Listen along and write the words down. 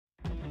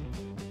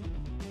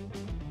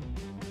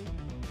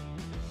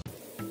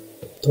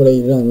トレ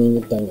イルランニ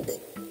ング大学。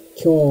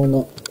今日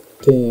の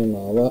テー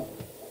マは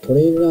ト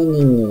レイルラン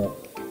ニングの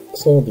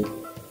装備、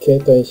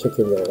携帯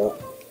食料は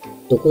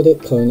どこで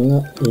買うの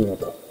がいいの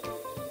か。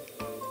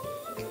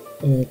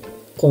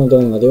この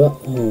動画では、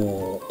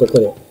どこ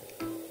で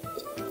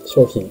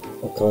商品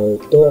を買う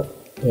と、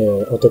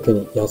お得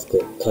に安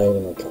く買え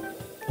るのか。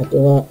あ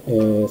とは、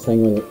最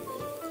後に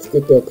作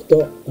っておく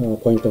と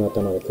ポイントが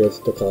貯まるクレジ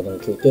ットカードに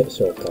ついて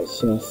紹介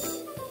しま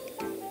す。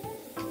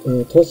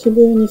都市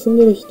部に住ん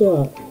でる人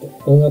は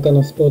大型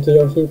のスポーツ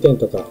用品店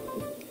とか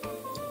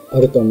あ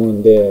ると思う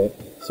んで、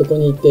そこ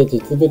に行って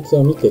実物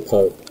を見て買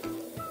うっ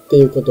て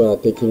いうことは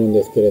できるん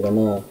ですけれど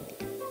も、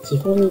地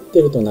方に行って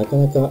るとなか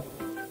なか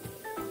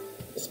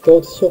スポ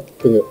ーツショッ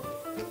プ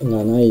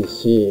がない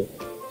し、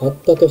あっ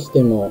たとし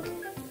ても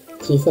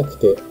小さく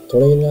てト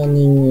レイルラン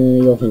ニン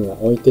グ用品が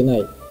置いてな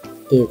いっ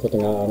ていうこと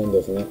があるん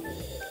ですね。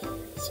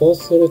そう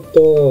する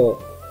と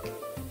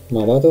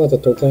わざわざ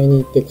都会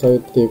に行って買うっ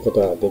ていうこと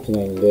はでき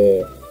ないん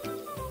で、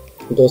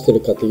どうする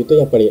かっていうと、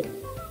やっぱり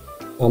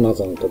アマ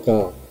ゾンと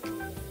か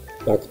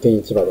楽天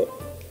市場で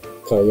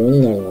買うように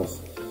なりま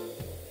す。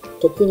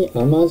特に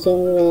アマゾ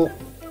ンは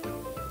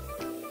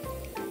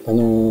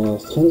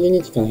30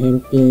日間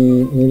返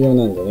品無料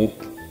なんでね。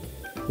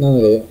な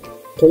ので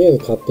とりあえず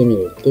買ってみ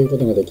るっていうこ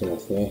とができま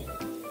すね。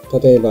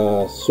例え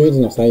ばシューズ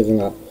のサイズ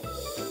が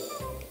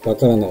わ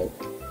からない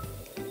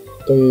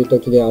という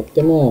時であっ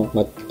ても、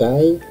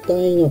大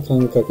体の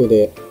感覚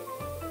で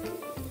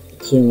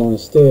注文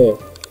して、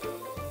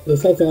で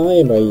サイズが合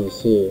えばいい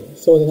し、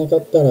そうでなか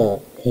ったら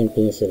返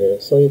品する、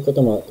そういうこ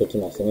ともでき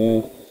ます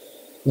ね。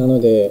なの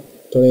で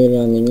トレイル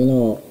ランニング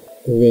の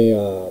ウ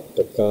ェア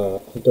と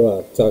か、あと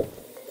はザッ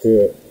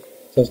ク、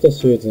そして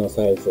シューズの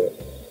サイズ、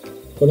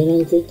これら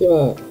について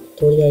は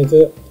とりあえ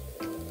ず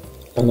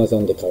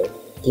Amazon で買うっ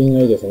ていうの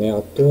がいいですね。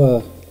あと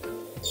は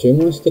注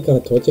文してから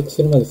到着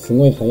するまです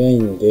ごい早い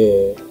ん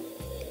で、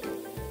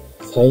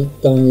最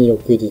短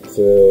翌日、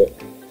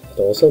あ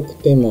と遅く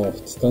ても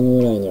2日後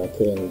ぐらいには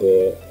来るん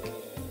で、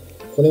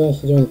これは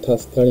非常に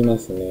助かりま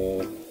す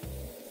ね。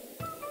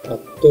あ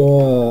と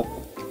は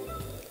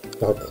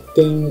楽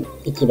天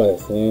市場で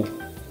すね。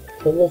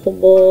ほぼほ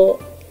ぼ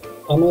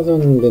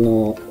Amazon で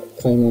の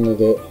買い物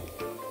で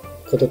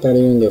事足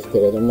りるんですけ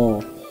れど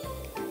も、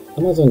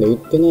Amazon で売っ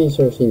てない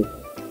商品、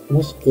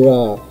もしく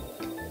は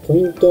ポ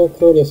イントを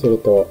考慮する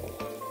と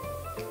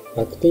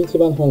楽天市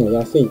場の方が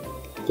安い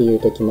っていう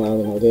時もあ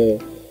るので、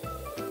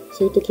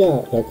そういう時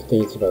は楽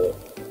天市場で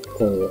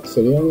購入す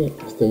るように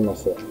していま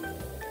す。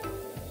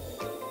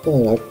ただ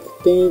楽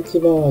天市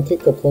場は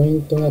結構ポイ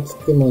ントがつ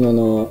くもの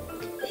の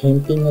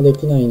返品がで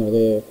きないの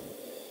で、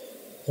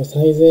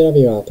サイズ選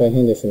びは大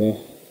変ですね。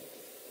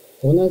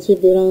同じ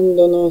ブラン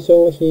ドの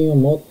商品を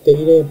持って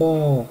いれ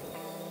ば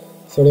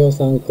それを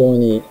参考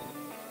に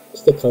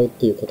して買うっ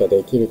ていうことは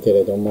できるけ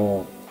れど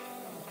も、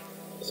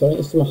それ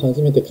にしても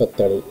初めて買っ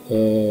たり、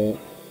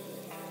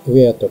ウ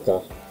ェアと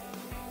か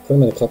これ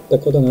まで買った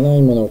ことがな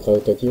いものを買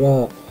うとき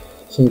は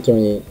慎重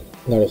に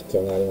なる必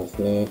要がありま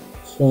すね。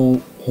基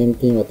本返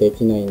品はで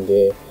きないん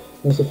で、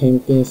もし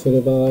返品す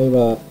る場合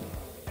は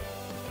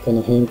こ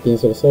の返品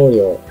する送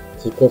料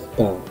自己負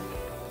担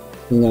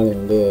になる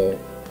んで、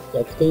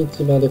楽天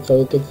市場で買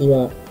うとき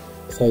は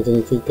サイズ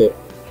について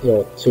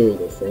要注意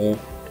ですね。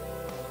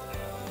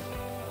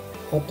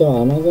あと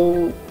は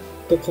Amazon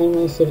で買い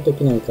物すると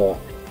きなんかは、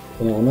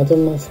この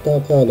Amazon マスタ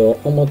ーカード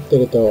を持って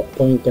ると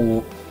ポイント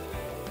が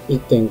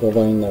 1.5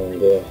 倍になるん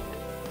で、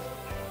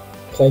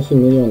会費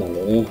無料なん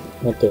でね、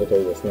持ってると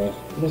いいですね。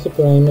もし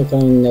プライム会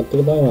員になってい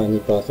る場合は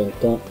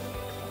 2% に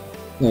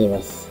なり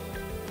ます。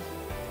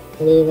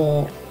これ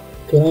は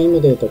プライム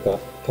デーとか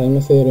タイ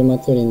ムセール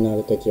祭りにな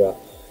るときは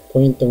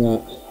ポイントが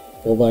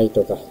5倍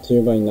とか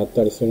10倍になっ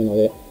たりするの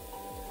で、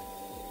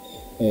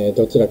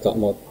どちらか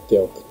持って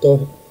おくと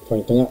ポ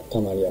イントが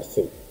貯まりや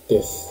すい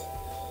です。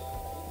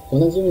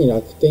同じように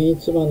楽天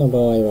市場の場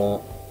合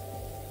は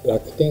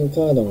楽天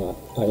カードが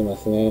ありま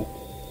すね。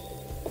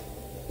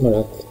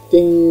楽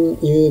天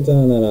ユーザ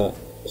ーなら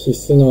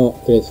必須の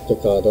クレジット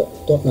カード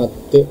となっ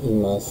てい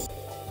ます。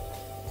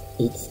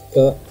5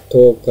日、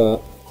10日、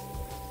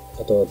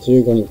あと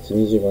15日、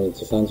25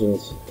日、30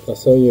日とか、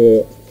そうい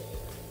う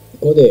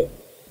5で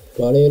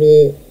割れ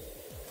る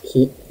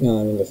日が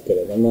あるんですけ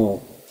れど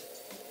も、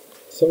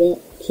それ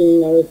日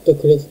になると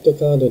クレジット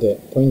カードで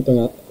ポイント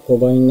が5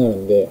倍になる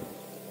んで、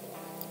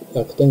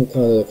楽天カ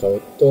ードで買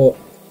うと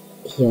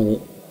非常に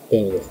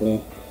便利ですね。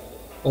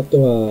あ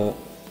とは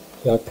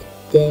楽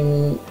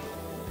天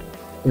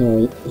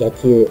の野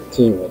球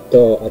チーム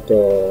と、あと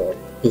ヴ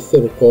ィッセ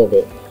ル神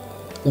戸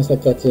のサ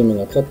ッカーチーム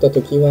が勝った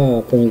時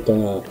はポイント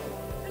が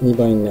2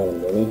倍になる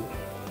んでね。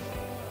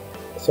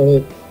そ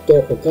れと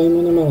お買い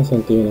物マラソ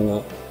ンっていうの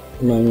が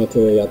毎月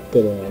やって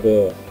るの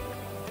で、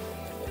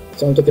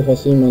その時欲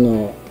しいも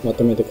のをま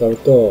とめて買う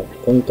と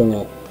ポイント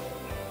が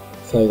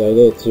最大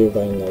で10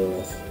倍になり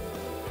ます。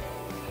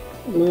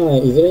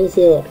いずれに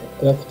せよ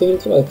楽天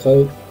市場で買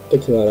うと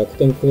きは楽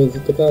天クレジ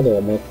ットカード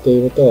を持ってい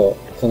ると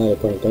かなり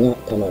ポイントが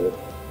貯まる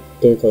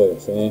ということで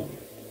すね。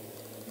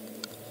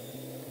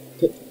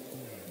で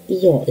以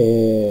上、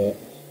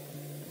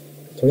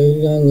トレイ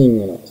ルランニン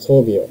グの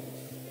装備を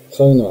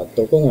買うのは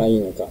どこがいい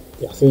のか、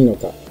安いの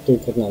かという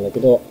ことなんだけ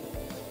ど、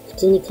普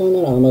通に買う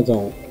なら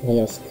Amazon が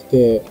安く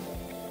て、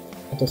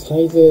あとサ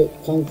イズ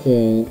関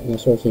係の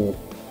商品、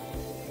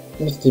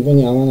もし自分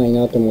に合わない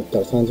なと思った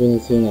ら30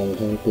日以内に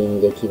返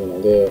品できる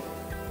ので、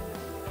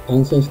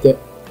安心して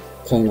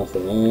買えます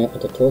ね。あ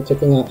と到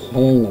着が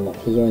早いのも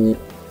非常に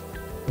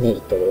メリッ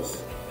トで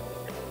す。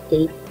で、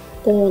一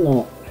方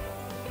の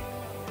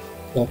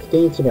楽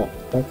天市場は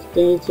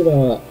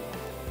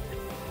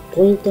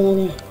ポイントが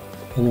ね、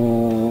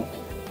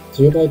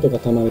10倍とか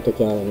貯まると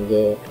きあるん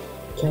で、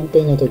キャンペ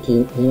ーンの時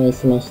に狙い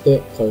すまし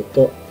て買う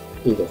と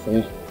いいです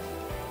ね。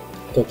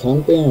あとキャ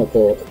ンペーンを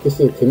複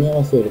数組み合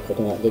わせるこ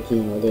とができ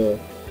るので、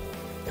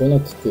5の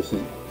つく日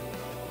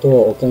と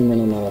お買い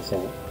物マラソ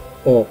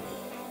ンを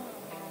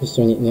一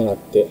緒に狙っ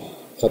て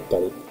買った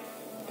り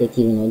で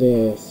きるの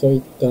で、そうい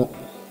った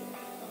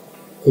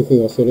工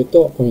夫をする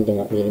とポイント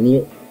がみるみ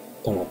る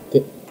溜まって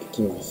い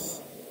きま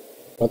す。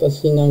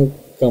私なん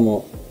か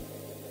も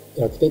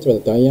楽天市場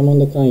でダイヤモン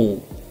ド会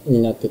員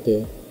になって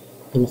て、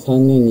今3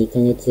年2ヶ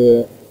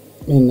月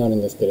目になる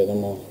んですけれど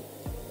も、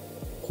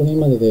これ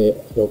までで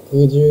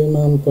60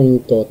万ポイン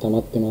ト貯ま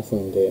ってます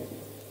んで、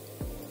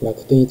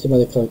楽天市場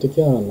で買うと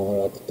きはも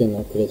う楽天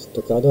のクレジッ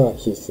トカードは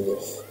必須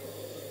です。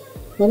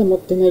まだ持っ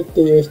てないっ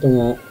ていう人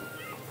が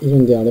いる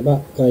んであれ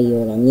ば、概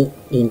要欄に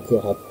リンク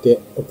を貼って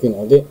おく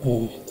ので、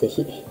ぜ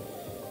ひ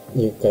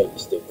入会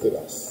してく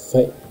だ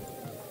さい。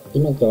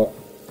今と、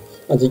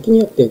時期に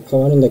よって変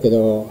わるんだけ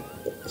ど、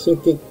新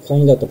規会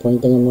員だとポイン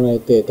トがもらえ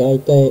て、だい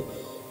たい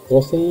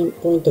5000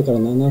ポイントから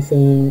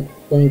7000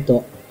ポイン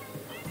ト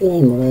ぐら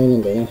いもらえる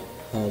んでね、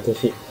ぜ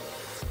ひ、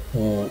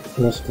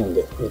申し込ん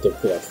でみて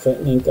ください。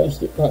年会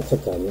費はか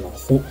かりま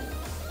せん。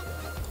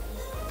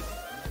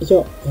以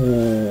上、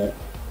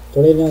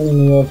トレイルランニ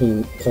ング用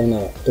品買うな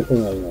らどこ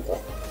がいいのか、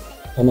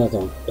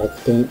Amazon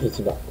楽天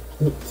市場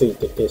につい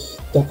てでし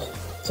た。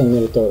チャン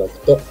ネル登録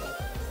と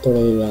トレ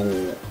イルランニ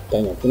ング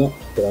大学の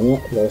ブログをよ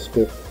ろし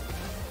く